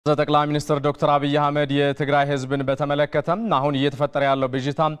ጠቅላይ ሚኒስትር ዶክተር አብይ አህመድ የትግራይ ህዝብን በተመለከተ አሁን እየተፈጠረ ያለው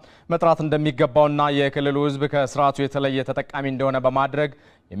ብዥታ መጥራት እንደሚገባውና የክልሉ ህዝብ ከስርዓቱ የተለየ ተጠቃሚ እንደሆነ በማድረግ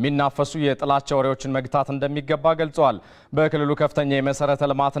የሚናፈሱ የጥላቻ ወሬዎችን መግታት እንደሚገባ ገልጸዋል። በክልሉ ከፍተኛ የመሰረተ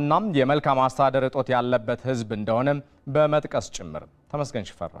ልማትና የመልካም አስተዳደር እጦት ያለበት ህዝብ እንደሆነ በመጥቀስ ጭምር ተመስገን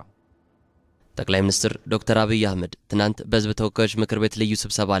ሽፈራ ጠቅላይ ሚኒስትር ዶክተር አብይ አህመድ ትናንት በህዝብ ተወካዮች ምክር ቤት ልዩ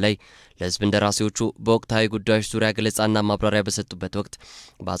ስብሰባ ላይ ለህዝብ እንደራሴዎቹ በወቅታዊ ጉዳዮች ዙሪያ ገለጻና ማብራሪያ በሰጡበት ወቅት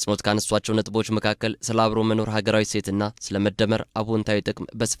በአጽንኦት ካነሷቸው ነጥቦች መካከል ስለ አብሮ መኖር ሀገራዊ ሴትና ስለ መደመር አዎንታዊ ጥቅም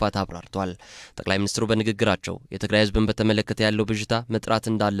በስፋት አብራርተዋል። ጠቅላይ ሚኒስትሩ በንግግራቸው የትግራይ ህዝብን በተመለከተ ያለው ብዥታ መጥራት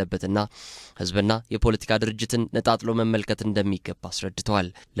እንዳለበትና ህዝብና የፖለቲካ ድርጅትን ነጣጥሎ መመልከት እንደሚገባ አስረድተዋል።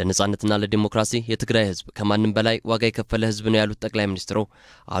 ለነጻነትና ለዲሞክራሲ የትግራይ ህዝብ ከማንም በላይ ዋጋ የከፈለ ህዝብ ነው ያሉት ጠቅላይ ሚኒስትሩ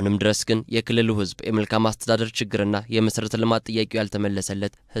አሁንም ድረስ ግን የክልሉ ህዝብ የመልካም አስተዳደር ችግርና የመሰረተ ልማት ጥያቄው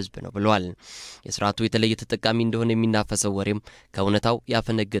ያልተመለሰለት ህዝብ ነው ብለዋል። የስርዓቱ የተለየ ተጠቃሚ እንደሆነ የሚናፈሰው ወሬም ከእውነታው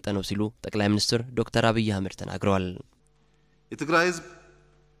ያፈነገጠ ነው ሲሉ ጠቅላይ ሚኒስትር ዶክተር አብይ አህመድ ተናግረዋል። የትግራይ ህዝብ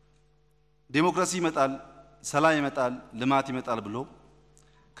ዲሞክራሲ ይመጣል፣ ሰላም ይመጣል፣ ልማት ይመጣል ብሎ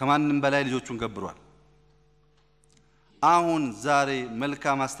ከማንም በላይ ልጆቹን ገብሯል። አሁን ዛሬ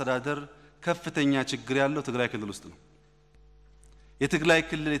መልካም አስተዳደር ከፍተኛ ችግር ያለው ትግራይ ክልል ውስጥ ነው። የትግራይ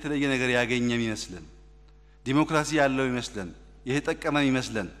ክልል የተለየ ነገር ያገኘም ይመስለን፣ ዲሞክራሲ ያለው ይመስለን፣ የተጠቀመም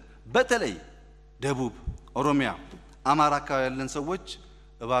ይመስለን፣ በተለይ ደቡብ ኦሮሚያ፣ አማራ አካባቢ ያለን ሰዎች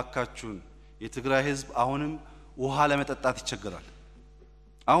እባካችሁን የትግራይ ህዝብ አሁንም ውሃ ለመጠጣት ይቸገራል።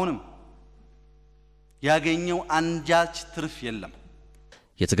 አሁንም ያገኘው አንጃች ትርፍ የለም።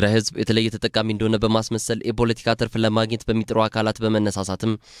 የትግራይ ህዝብ የተለየ ተጠቃሚ እንደሆነ በማስመሰል የፖለቲካ ትርፍ ለማግኘት በሚጥሩ አካላት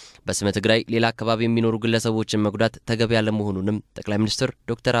በመነሳሳትም በስመ ትግራይ ሌላ አካባቢ የሚኖሩ ግለሰቦችን መጉዳት ተገቢ ያለ መሆኑንም ጠቅላይ ሚኒስትር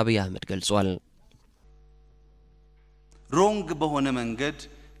ዶክተር አብይ አህመድ ገልጸዋል። ሮንግ በሆነ መንገድ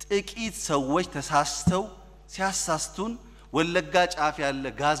ጥቂት ሰዎች ተሳስተው ሲያሳስቱን ወለጋ ጫፍ ያለ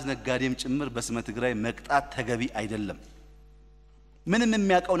ጋዝ ነጋዴም ጭምር በስመ ትግራይ መቅጣት ተገቢ አይደለም። ምንም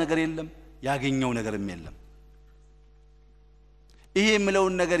የሚያውቀው ነገር የለም፣ ያገኘው ነገርም የለም። ይሄ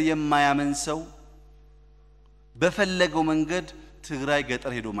የምለውን ነገር የማያምን ሰው በፈለገው መንገድ ትግራይ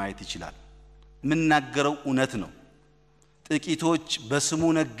ገጠር ሄዶ ማየት ይችላል። ምናገረው እውነት ነው። ጥቂቶች በስሙ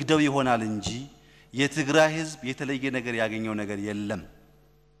ነግደው ይሆናል እንጂ የትግራይ ህዝብ የተለየ ነገር ያገኘው ነገር የለም።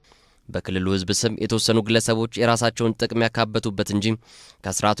 በክልሉ ህዝብ ስም የተወሰኑ ግለሰቦች የራሳቸውን ጥቅም ያካበቱበት እንጂ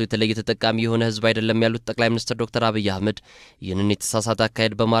ከስርዓቱ የተለየ ተጠቃሚ የሆነ ህዝብ አይደለም ያሉት ጠቅላይ ሚኒስትር ዶክተር አብይ አህመድ ይህንን የተሳሳተ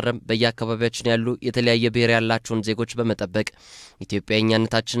አካሄድ በማረም በየአካባቢያችን ያሉ የተለያየ ብሔር ያላቸውን ዜጎች በመጠበቅ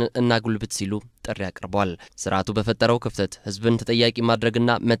ኢትዮጵያዊነታችንን እናጉልብት ሲሉ ጥሪ አቅርበዋል። ስርዓቱ በፈጠረው ክፍተት ህዝብን ተጠያቂ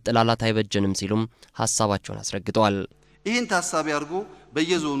ማድረግና መጠላላት አይበጀንም ሲሉም ሀሳባቸውን አስረግጠዋል። ይህን ታሳቢ አድርጎ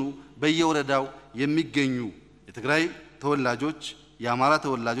በየዞኑ በየወረዳው የሚገኙ የትግራይ ተወላጆች የአማራ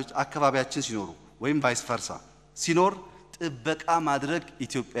ተወላጆች አካባቢያችን ሲኖሩ ወይም ቫይስ ፈርሳ ሲኖር ጥበቃ ማድረግ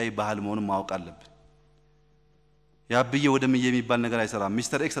ኢትዮጵያዊ ባህል መሆኑን ማወቅ አለብን። ያብዬ ወደምዬ የሚባል ነገር አይሰራም።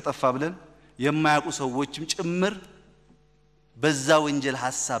 ሚስተር ኤክስ ተጠፋ ብለን የማያውቁ ሰዎችም ጭምር በዛ ወንጀል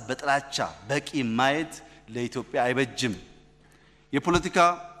ሐሳብ በጥላቻ በቂ ማየት ለኢትዮጵያ አይበጅም። የፖለቲካ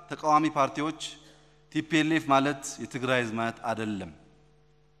ተቃዋሚ ፓርቲዎች ቲፒኤልኤፍ ማለት የትግራይ ህዝብ ማለት አይደለም።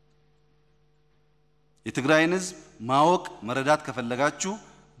 የትግራይን ህዝብ ማወቅ መረዳት ከፈለጋችሁ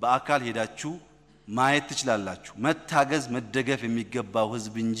በአካል ሄዳችሁ ማየት ትችላላችሁ። መታገዝ መደገፍ የሚገባው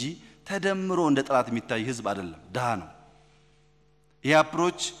ህዝብ እንጂ ተደምሮ እንደ ጠላት የሚታይ ህዝብ አይደለም። ደሃ ነው። ይህ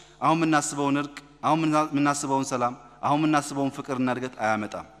አፕሮች አሁን የምናስበውን እርቅ፣ አሁን የምናስበውን ሰላም፣ አሁን የምናስበውን ፍቅርና እድገት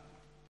አያመጣም።